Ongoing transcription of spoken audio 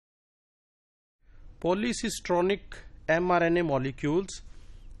Polycistronic mRNA molecules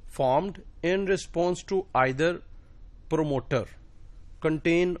formed in response to either promoter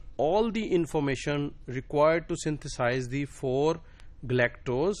contain all the information required to synthesize the 4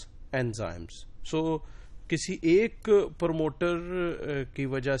 galactose enzymes. So किसी एक promoter की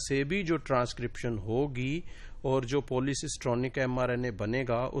वजह से भी जो ट्रांसक्रिप्शन होगी और जो पॉलीसिस्ट्रॉनिक एमआरएनए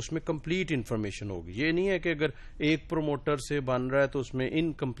बनेगा उसमें कंप्लीट इंफॉर्मेशन होगी. ये नहीं है कि अगर एक प्रमोटर से बन रहा है तो उसमें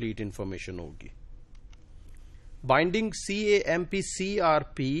इनकम्प्लीट इंफॉर्मेशन होगी. Binding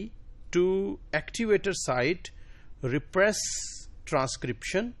CAMP-CRP to activator site repress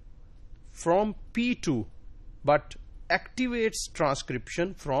transcription from P2 but activates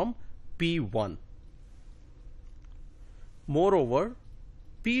transcription from P1. Moreover,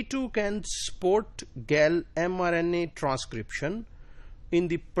 P2 can support GAL mRNA transcription in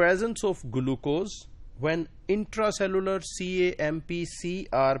the presence of glucose when intracellular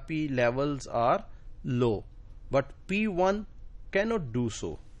CAMP-CRP levels are low, but P1 cannot do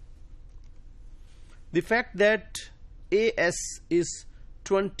so. The fact that AS is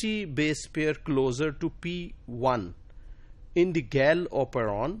 20 base pair closer to P1 in the GAL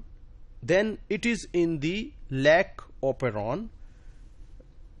operon than it is in the LAC operon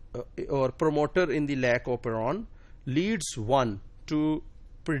or promoter in the LAC operon leads one to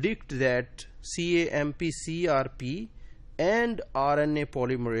predict that CAMP-CRP and RNA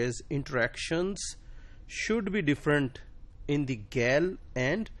polymerase interactions should be different in the GAL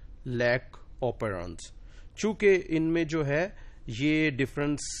and LAC operons. चूँकि इनमें जो है ये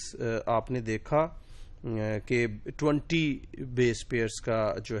difference आपने देखा कि 20 base pairs का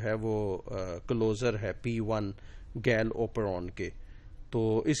जो है वो क्लोजर है P1 गैल ओपेरॉन के,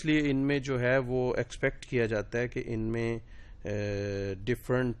 तो इसलिए इनमें जो है वो एक्सपेक्ट किया जाता है कि इनमें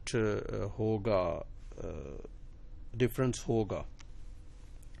डिफरेंस होगा.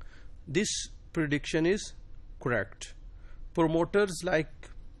 This prediction is correct. Promoters like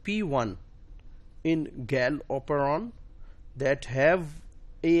P1 in GAL operon that have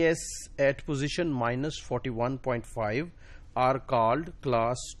AS at position -41.5 are called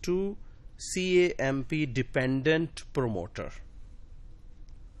class 2 CAMP dependent promoter.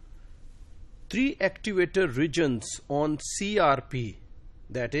 3 activator regions on CRP,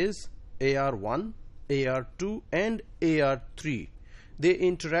 that is AR1, AR2 and AR3, they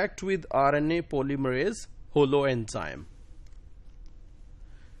interact with RNA polymerase holoenzyme.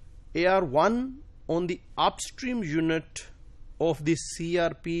 AR1 on the upstream unit of the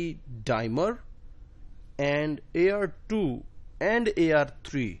CRP dimer and AR2 and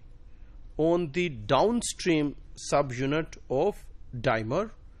AR3 on the downstream subunit of dimer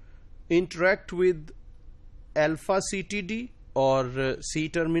interact with alpha CTD or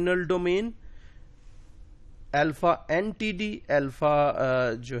C-terminal domain, alpha NTD,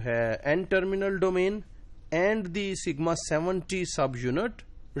 alpha जो है N-terminal domain and the sigma 70 subunit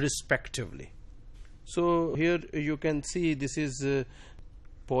respectively. So here you can see this is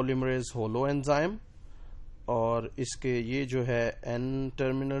polymerase holoenzyme और इसके ये जो है N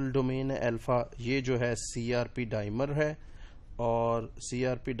terminal domain है alpha, ये जो है CRP डाइमर है और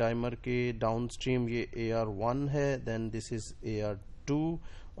CRP डाइमर के डाउनस्ट्रीम ये AR1 है, देन दिस इज AR2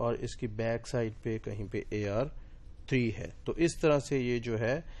 और इसकी बैक साइड पे कहीं पे AR3 है. तो इस तरह से ये जो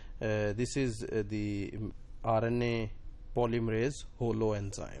है this is the RNA polymerase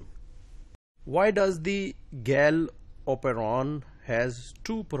holoenzyme. Why does the GAL operon has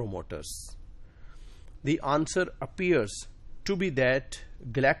 2 promoters? The answer appears to be that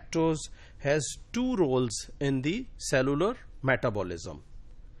galactose has 2 roles in the cellular metabolism.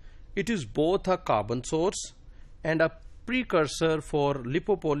 It is both a carbon source and a precursor for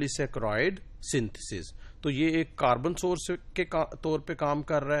lipopolysaccharide synthesis. तो ये एक carbon source के तौर पे काम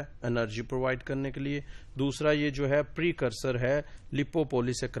कर रहा है एनर्जी प्रोवाइड करने के लिए, दूसरा ये जो है प्रीकर्सर है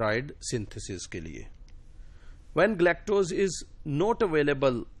लिपोपॉलीसेक्राइड सिंथेसिस के लिए. When galactose is not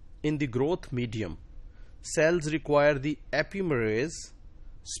available in the growth medium, cells require the epimerase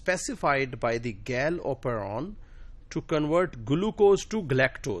specified by the GAL operon to convert glucose to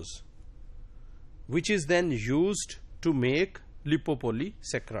galactose, which is then used to make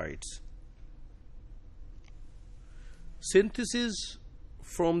lipopolysaccharides. Synthesis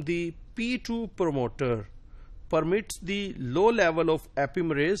from the P2 promoter permits the low level of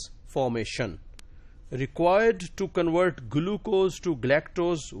epimerase formation required to convert glucose to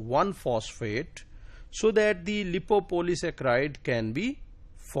galactose 1-phosphate so that the lipopolysaccharide can be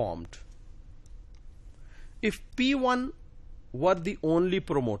formed. If P1 were the only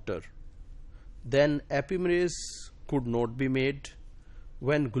promoter, then epimerase could not be made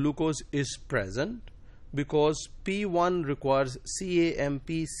when glucose is present, because P1 requires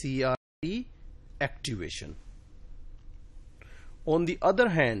CAMP-CRP activation. On the other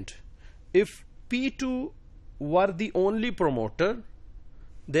hand, if P2 were the only promoter,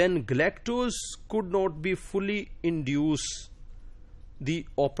 then galactose could not be fully induce the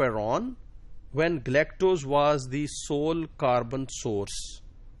operon when galactose was the sole carbon source,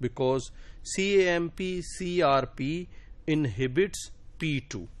 because CAMP-CRP inhibits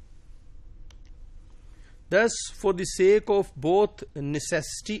P2. Thus, for the sake of both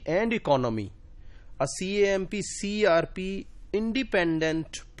necessity and economy, a CAMP-CRP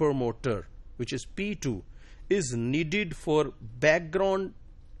independent promoter, which is P2, is needed for background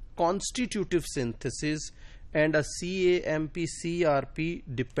constitutive synthesis, and a CAMP-CRP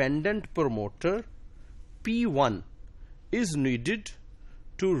dependent promoter P1 is needed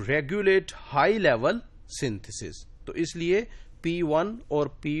to regulate high level synthesis. तो इसलिए P1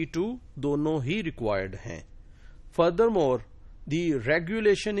 और P2 दोनों ही required हैं. Furthermore, the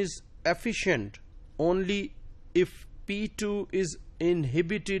regulation is efficient only if P2 is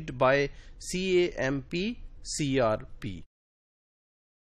inhibited by CAMP-CRP.